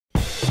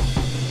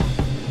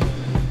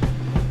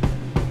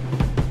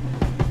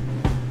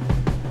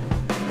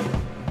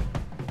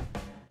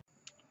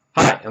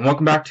Hi, and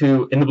welcome back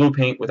to In the Blue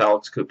Paint with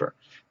Alex Cooper.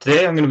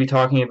 Today I'm going to be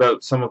talking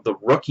about some of the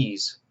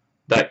rookies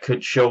that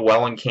could show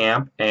well in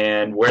camp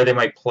and where they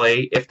might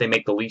play if they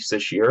make the Leafs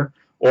this year,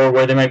 or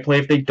where they might play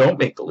if they don't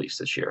make the Leafs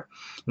this year.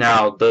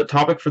 Now, the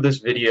topic for this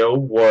video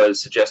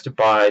was suggested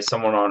by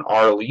someone on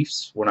Our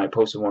Leafs when I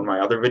posted one of my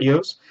other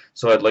videos,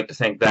 so I'd like to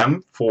thank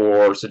them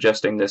for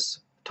suggesting this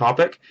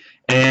topic.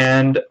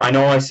 And I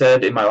know I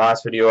said in my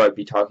last video I'd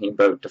be talking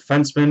about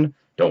defensemen.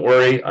 Don't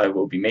worry, I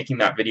will be making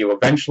that video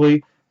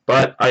eventually.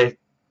 But I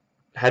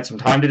had some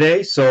time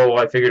today, so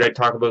I figured I'd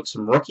talk about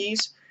some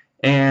rookies.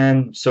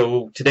 And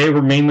so today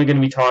we're mainly going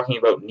to be talking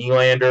about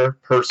Nylander,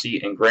 Percy,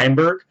 and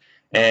Granberg,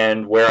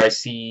 and where I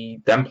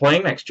see them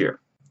playing next year.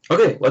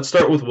 Okay, let's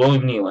start with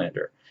William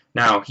Nylander.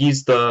 Now,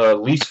 he's the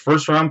Leafs'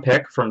 first-round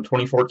pick from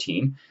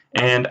 2014,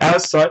 and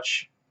as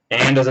such,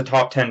 and as a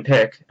top 10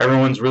 pick,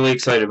 everyone's really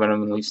excited about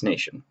him in Leafs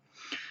Nation.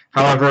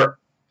 However,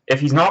 if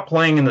he's not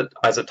playing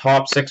as a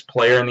top 6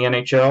 player in the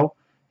NHL,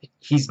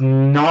 he's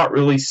not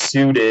really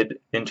suited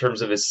in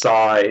terms of his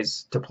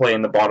size to play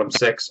in the bottom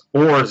 6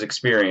 or his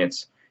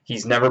experience.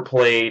 He's never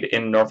played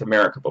in North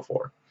America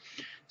before.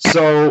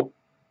 So,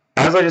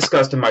 as I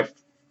discussed in my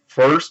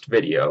first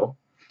video,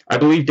 I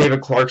believe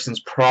David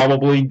Clarkson's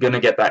probably going to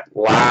get that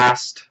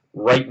last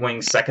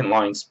right-wing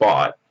second-line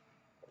spot,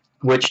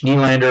 which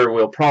Nylander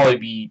will probably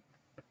be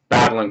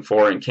battling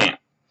for in camp.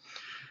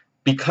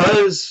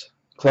 Because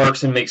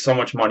Clarkson makes so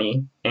much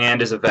money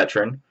and is a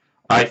veteran,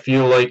 I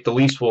feel like the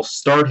Leafs will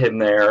start him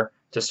there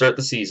to start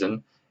the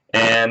season,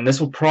 and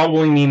this will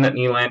probably mean that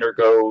Nylander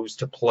goes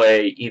to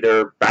play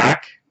either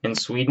back in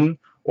Sweden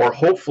or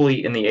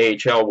hopefully in the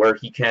AHL, where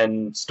he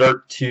can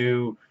start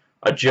to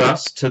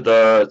adjust to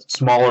the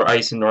smaller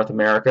ice in North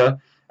America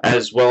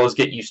as well as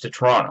get used to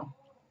Toronto.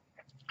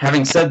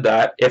 Having said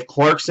that, if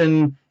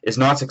Clarkson is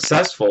not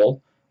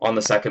successful on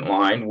the second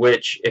line,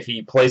 which if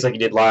he plays like he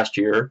did last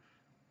year,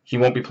 he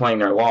won't be playing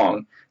there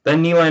long,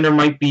 then Nylander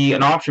might be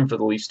an option for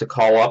the Leafs to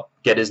call up,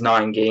 get his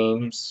 9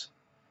 games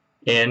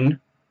in,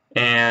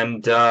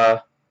 and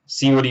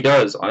see what he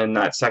does in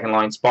that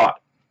second-line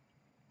spot.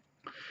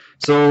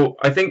 So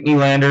I think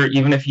Nylander,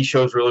 even if he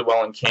shows really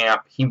well in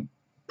camp, he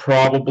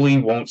probably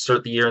won't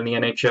start the year in the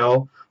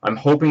NHL. I'm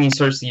hoping he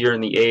starts the year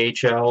in the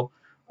AHL,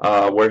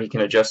 where he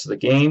can adjust to the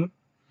game.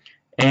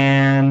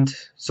 And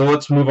so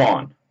let's move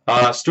on.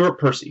 Stuart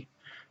Percy.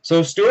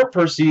 So Stuart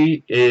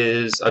Percy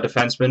is a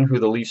defenseman who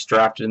the Leafs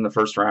drafted in the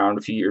first round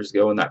a few years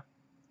ago in that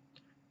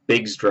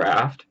Bigs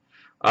draft.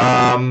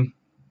 Now,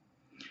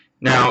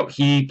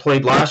 he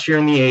played last year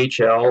in the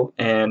AHL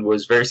and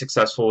was very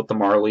successful with the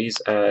Marlies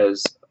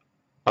as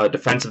a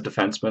defensive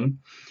defenseman.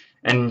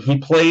 And he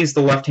plays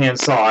the left-hand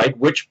side,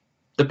 which,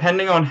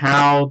 depending on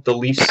how the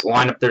Leafs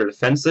line up their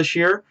defense this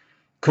year,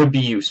 could be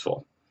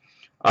useful.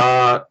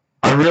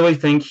 I really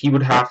think he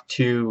would have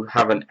to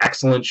have an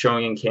excellent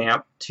showing in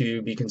camp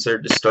to be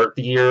considered to start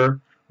the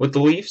year with the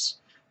Leafs,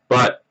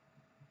 but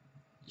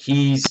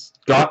he's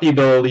got the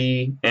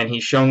ability and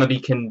he's shown that he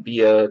can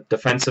be a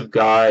defensive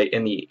guy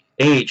in the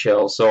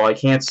AHL, so I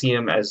can't see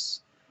him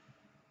as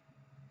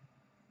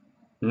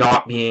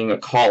not being a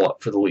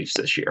call-up for the Leafs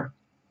this year.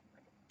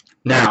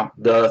 Now,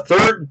 the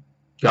third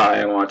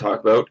guy I want to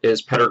talk about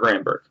is Petter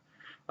Granberg.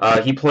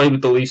 He played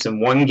with the Leafs in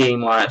 1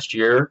 game last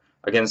year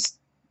against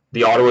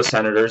the Ottawa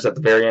Senators at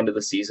the very end of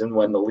the season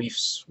when the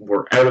Leafs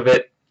were out of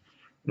it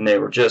and they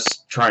were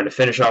just trying to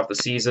finish off the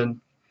season.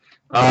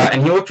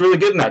 And he looked really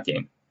good in that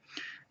game.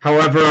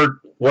 However,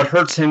 what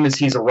hurts him is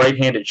he's a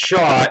right-handed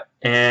shot,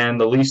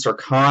 and the Leafs are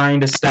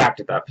kind of stacked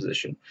at that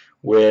position,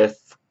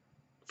 with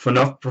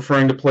Phaneuf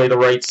preferring to play the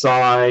right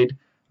side,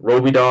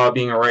 Robidas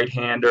being a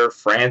right-hander,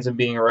 Franzen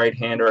being a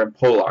right-hander, and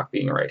Polak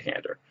being a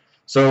right-hander.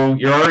 So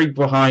you're already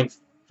behind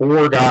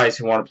 4 guys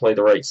who want to play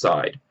the right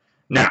side.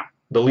 Now,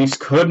 the Leafs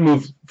could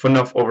move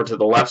Phaneuf over to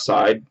the left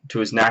side, to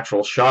his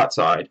natural shot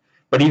side,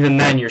 but even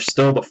then, you're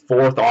still the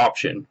 4th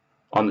option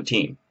on the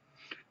team.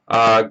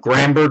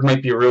 Granberg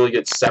might be a really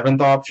good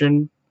 7th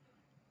option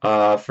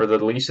for the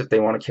Leafs if they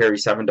want to carry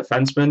 7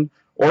 defensemen,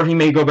 or he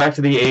may go back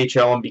to the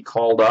AHL and be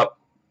called up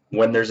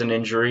when there's an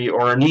injury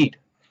or a need.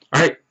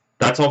 Alright,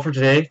 that's all for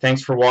today.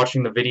 Thanks for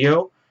watching the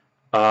video.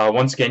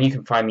 Once again, you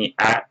can find me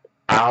at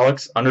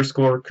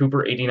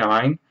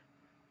Alex_Cooper89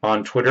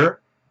 on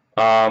Twitter.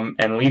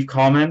 And leave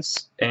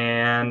comments,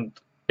 and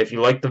if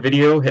you like the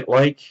video, hit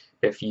like.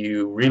 If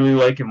you really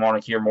like and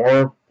want to hear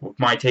more of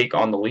my take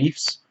on the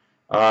Leafs,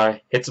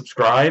 hit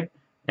subscribe,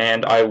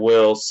 and I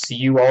will see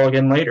you all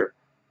again later.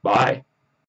 Bye.